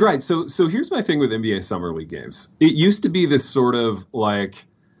 Dude, right. So here's my thing with NBA Summer League games. It used to be this sort of like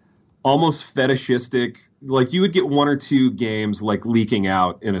almost fetishistic, like you would get 1 or 2 games like leaking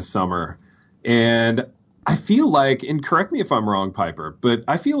out in a summer. And I feel like, and correct me if I'm wrong, Piper, but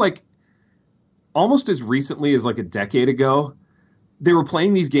I feel like almost as recently as like a decade ago, they were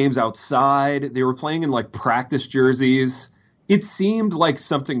playing these games outside. They were playing in like practice jerseys. It seemed like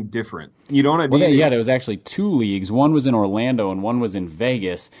something different. You know what I mean? Well, there was actually 2 leagues. One was in Orlando and one was in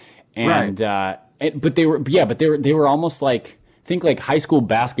Vegas. And but they were almost like, think like high school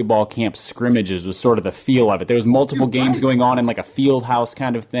basketball camp scrimmages was sort of the feel of it. There was multiple games going on in like a field house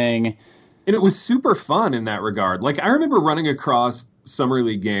kind of thing. And it was super fun in that regard. Like, I remember running across summer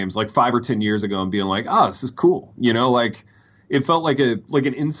league games like 5 or 10 years ago and being like, oh, this is cool. Like it felt like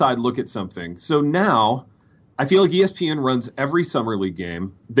an inside look at something. So now I feel like ESPN runs every summer league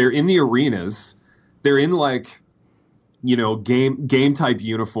game. They're in the arenas. They're in game type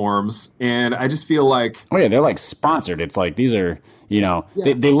uniforms. And I just feel like, oh yeah, they're like sponsored. It's like, these are,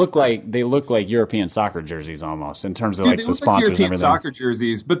 they look like European soccer jerseys almost in terms of Dude, like they the look like sponsors European and everything. soccer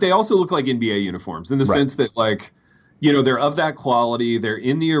jerseys, but they also look like NBA uniforms in the sense that they're of that quality. They're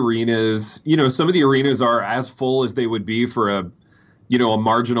in the arenas. Some of the arenas are as full as they would be for a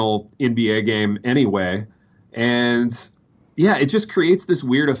marginal NBA game anyway. And yeah, it just creates this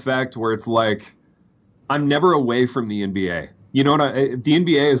weird effect where it's like, I'm never away from the NBA. The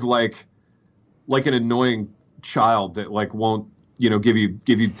NBA is like an annoying child that won't, give you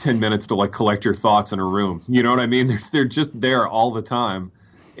 10 minutes to collect your thoughts in a room. You know what I mean? They're just there all the time.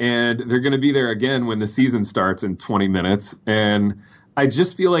 And they're going to be there again when the season starts in 20 minutes. And I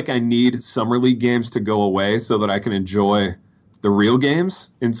just feel like I need summer league games to go away so that I can enjoy the real games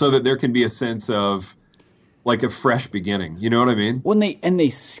and so that there can be a sense of a fresh beginning. You know what I mean? They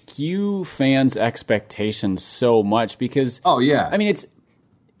skew fans' expectations so much because, oh yeah, I mean,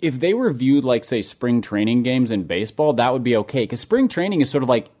 if they were viewed like, say, spring training games in baseball, that would be okay. Because spring training is sort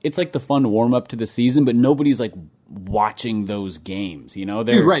of it's like the fun warm up to the season, but nobody's watching those games.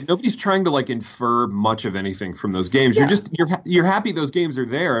 Dude, right? Nobody's trying to infer much of anything from those games. Yeah. You're happy those games are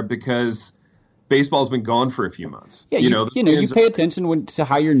there because baseball's been gone for a few months. Yeah, you pay attention to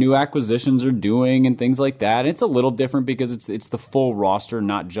how your new acquisitions are doing and things like that. And it's a little different because it's the full roster,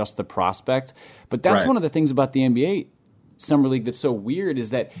 not just the prospects. But that's one of the things about the NBA Summer League that's so weird is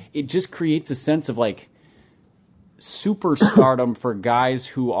that it just creates a sense of superstardom for guys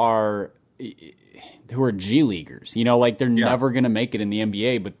who are G leaguers. They're never going to make it in the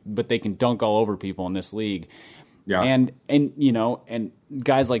NBA, but they can dunk all over people in this league. Yeah. And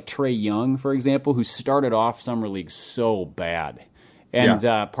guys like Trae Young, for example, who started off Summer League so bad. And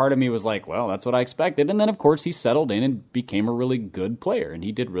part of me was like, well, that's what I expected. And then, of course, he settled in and became a really good player, and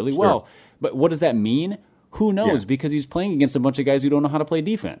he did really well. But what does that mean? Who knows? Yeah. Because he's playing against a bunch of guys who don't know how to play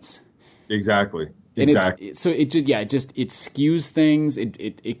defense. Exactly. And so it skews things.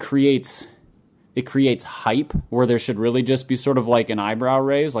 It creates hype where there should really just be sort of an eyebrow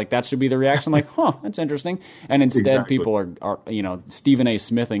raise. That should be the reaction. That's interesting. And instead people are Stephen A.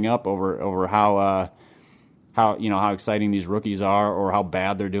 Smithing up over how exciting these rookies are or how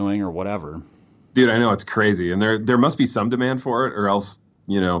bad they're doing or whatever. Dude, I know, it's crazy. And there must be some demand for it or else,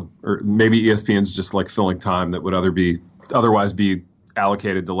 or maybe ESPN's just filling time that would otherwise be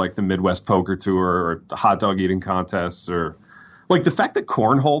allocated to the Midwest Poker Tour or the hot dog eating contests or the fact that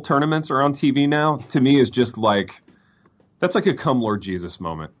cornhole tournaments are on TV now to me is just that's a come Lord Jesus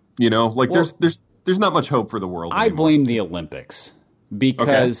moment. There's not much hope for the world anymore. I blame the Olympics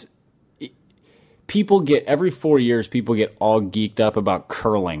because every 4 years people get all geeked up about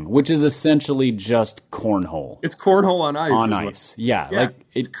curling, which is essentially just cornhole. It's cornhole on ice. On ice. Yeah.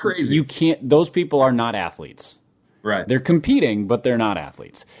 It's crazy. Those people are not athletes. Right. They're competing, but they're not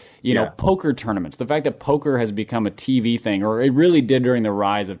athletes. Poker tournaments. The fact that poker has become a TV thing, or it really did during the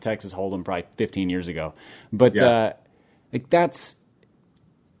rise of Texas Hold'em probably 15 years ago. But that's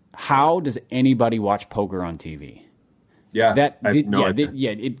how does anybody watch poker on TV? Yeah,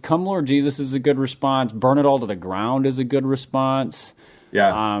 Come Lord Jesus is a good response. Burn it all to the ground is a good response.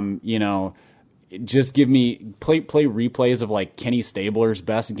 Yeah. Just give me play replays of Kenny Stabler's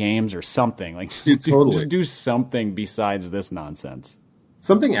best games or something. Just do something besides this nonsense.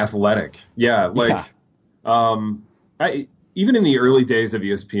 Something athletic. Yeah. Even in the early days of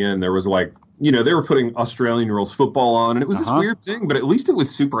ESPN, there was they were putting Australian rules football on, and it was this weird thing, but at least it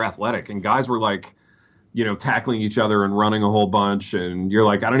was super athletic, and guys were tackling each other and running a whole bunch, and you're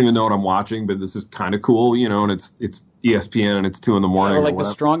I don't even know what I'm watching, but this is kind of cool, and it's ESPN and it's 2 a.m. or the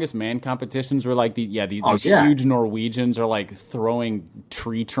strongest man competitions were these huge Norwegians are throwing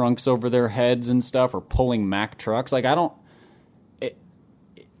tree trunks over their heads and stuff or pulling Mack trucks.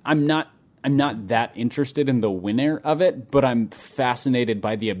 I'm not that interested in the winner of it, but I'm fascinated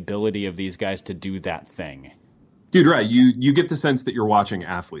by the ability of these guys to do that thing. Dude, right. You get the sense that you're watching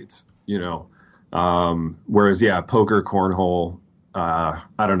athletes, whereas, poker, cornhole, I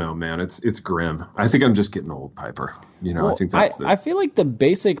don't know, man. It's grim. I think I'm just getting old, Piper. I think I feel like the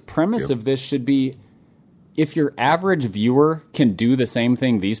basic premise of this should be if your average viewer can do the same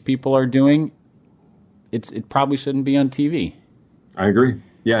thing these people are doing, it probably shouldn't be on TV. I agree.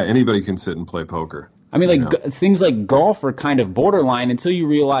 Yeah, anybody can sit and play poker. I mean, things like golf are kind of borderline until you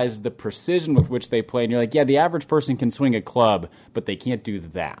realize the precision with which they play, and you're the average person can swing a club, but they can't do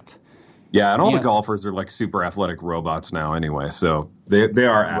that. Yeah, and all the golfers are like super athletic robots now anyway, so they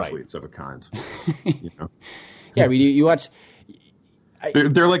are athletes of a kind. You know? Yeah, I mean, you watch...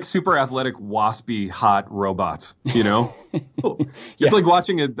 They're like super athletic, waspy, hot robots, you know? It's like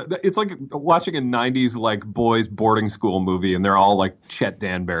watching a 90s like boys boarding school movie, and they're all like Chet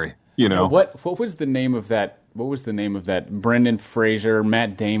Danbury, you know? What was the name of that? What was the name of that? Brendan Fraser,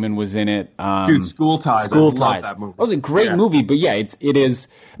 Matt Damon was in it. Dude, School Ties. School Ties. That movie. That was a great movie, but yeah, it is.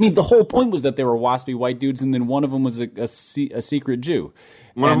 I mean, the whole point was that they were waspy white dudes, and then one of them was a secret Jew.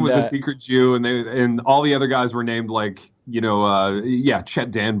 One of them was a secret Jew, and all the other guys were named like,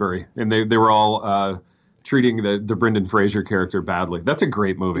 Chet Danbury, and they were all treating the Brendan Fraser character badly. That's a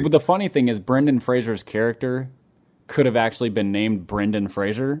great movie. But the funny thing is, Brendan Fraser's character could have actually been named Brendan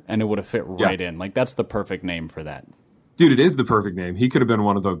Fraser, and it would have fit right in. Like, that's the perfect name for that. Dude, it is the perfect name. He could have been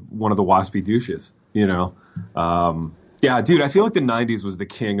one of the waspy douches, you know? Yeah, dude, I feel like the 90s was the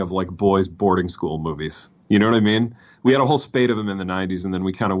king of, like, boys boarding school movies. You know what I mean? We had a whole spate of them in the 90s, and then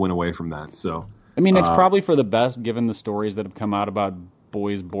we kind of went away from that, so... I mean, it's probably for the best, given the stories that have come out about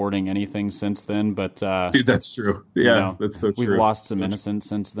boys boarding anything since then, but... dude, that's true. Yeah, that's so true. We've lost some innocence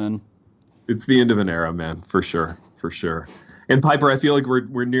since then. It's the end of an era, man, for sure. For sure. And Piper, I feel like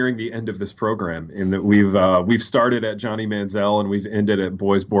we're nearing the end of this program in that we've started at Johnny Manziel and we've ended at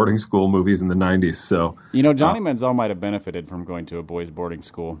boys boarding school movies in the 90s. So Johnny Manziel might have benefited from going to a boys boarding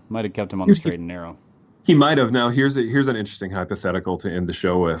school. Might have kept him on the straight and narrow. He might have. Now here's an interesting hypothetical to end the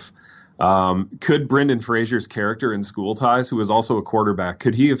show with. Could Brendan Fraser's character in School Ties, who was also a quarterback,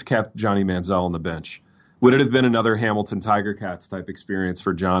 could he have kept Johnny Manziel on the bench? Would it have been another Hamilton Tiger Cats type experience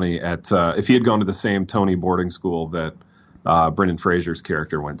for Johnny if he had gone to the same Tony boarding school that Brendan Fraser's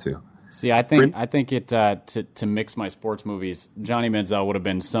character went to? See, I think it to mix my sports movies, Johnny Manziel would have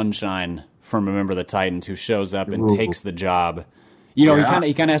been Sunshine from Remember the Titans, who shows up and takes the job. He kind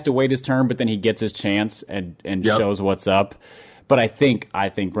of has to wait his turn, but then he gets his chance and shows what's up. But I think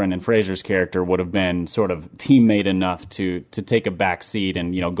Brendan Fraser's character would have been sort of teammate enough to take a back seat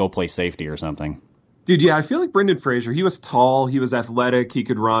and go play safety or something. Dude, yeah, I feel like Brendan Fraser, he was tall, he was athletic, he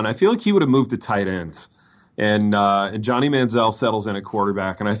could run. I feel like he would have moved to tight ends. And Johnny Manziel settles in at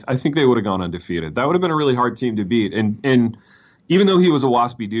quarterback, and I think they would have gone undefeated. That would have been a really hard team to beat. And even though he was a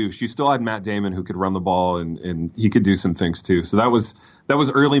waspy douche, you still had Matt Damon who could run the ball, and he could do some things too. So that was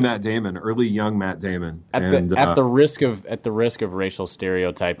early Matt Damon, early young Matt Damon. At the risk of racial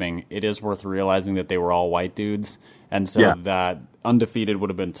stereotyping, it is worth realizing that they were all white dudes. And so that undefeated would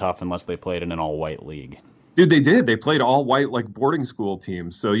have been tough unless they played in an all-white league. Dude, they did. They played all-white like boarding school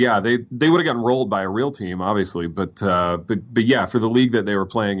teams. So yeah, they would have gotten rolled by a real team, obviously. But yeah, for the league that they were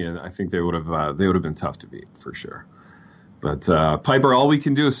playing in, I think they would have been tough to beat for sure. But Piper, all we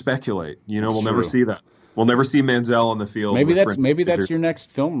can do is speculate. We'll never see that. We'll never see Manziel on the field. Maybe that's your next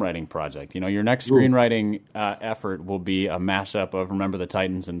film writing project. Your next screenwriting effort will be a mashup of Remember the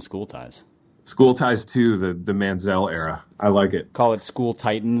Titans and School Ties. School Ties 2, the Manziel era. I like it. Call it School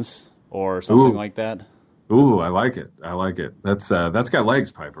Titans or something like that. Ooh, I like it. That's got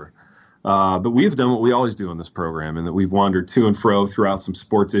legs, Piper. But we've done what we always do on this program, in that we've wandered to and fro throughout some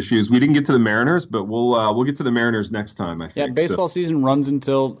sports issues. We didn't get to the Mariners, but we'll get to the Mariners next time, I think. Yeah, baseball season runs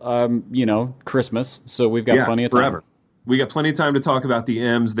until Christmas, so we've got plenty of time. Forever. We got plenty of time to talk about the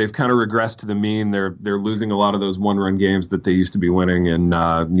M's. They've kind of regressed to the mean. They're losing a lot of those one-run games that they used to be winning, and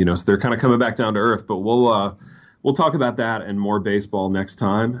so they're kind of coming back down to earth. But we'll talk about that and more baseball next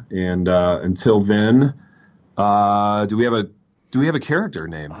time. And until then, do we have a character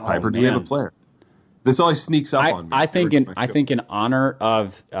name, Piper? Do we have a player? This always sneaks up on me. I think in honor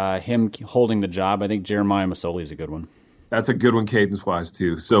of him holding the job, I think Jeremiah Masoli is a good one. That's a good one, cadence-wise,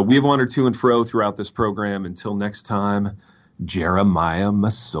 too. So we've wandered to and fro throughout this program. Until next time, Jeremiah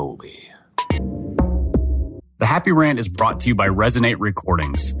Masoli. The Happy Rant is brought to you by Resonate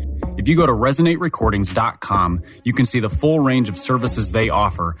Recordings. If you go to resonaterecordings.com, you can see the full range of services they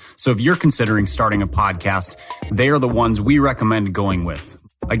offer. So if you're considering starting a podcast, they are the ones we recommend going with.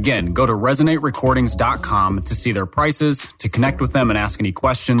 Again, go to resonaterecordings.com to see their prices, to connect with them and ask any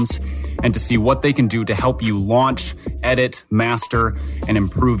questions, and to see what they can do to help you launch, edit, master, and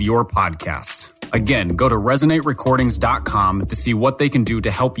improve your podcast. Again, go to resonaterecordings.com to see what they can do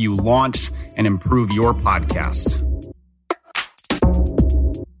to help you launch and improve your podcast.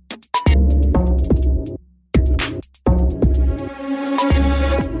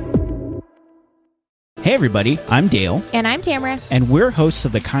 Hey everybody, I'm Dale. And I'm Tamara. And we're hosts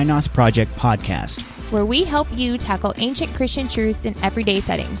of the Kainos Project podcast, where we help you tackle ancient Christian truths in everyday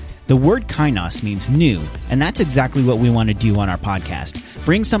settings. The word Kainos means new, and that's exactly what we want to do on our podcast.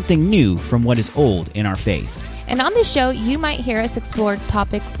 Bring something new from what is old in our faith. And on this show, you might hear us explore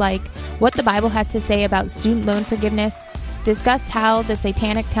topics like what the Bible has to say about student loan forgiveness, discuss how the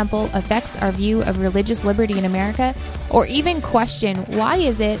Satanic Temple affects our view of religious liberty in America, or even question why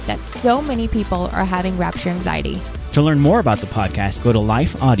is it that so many people are having rapture anxiety. To learn more about the podcast, go to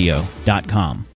lifeaudio.com.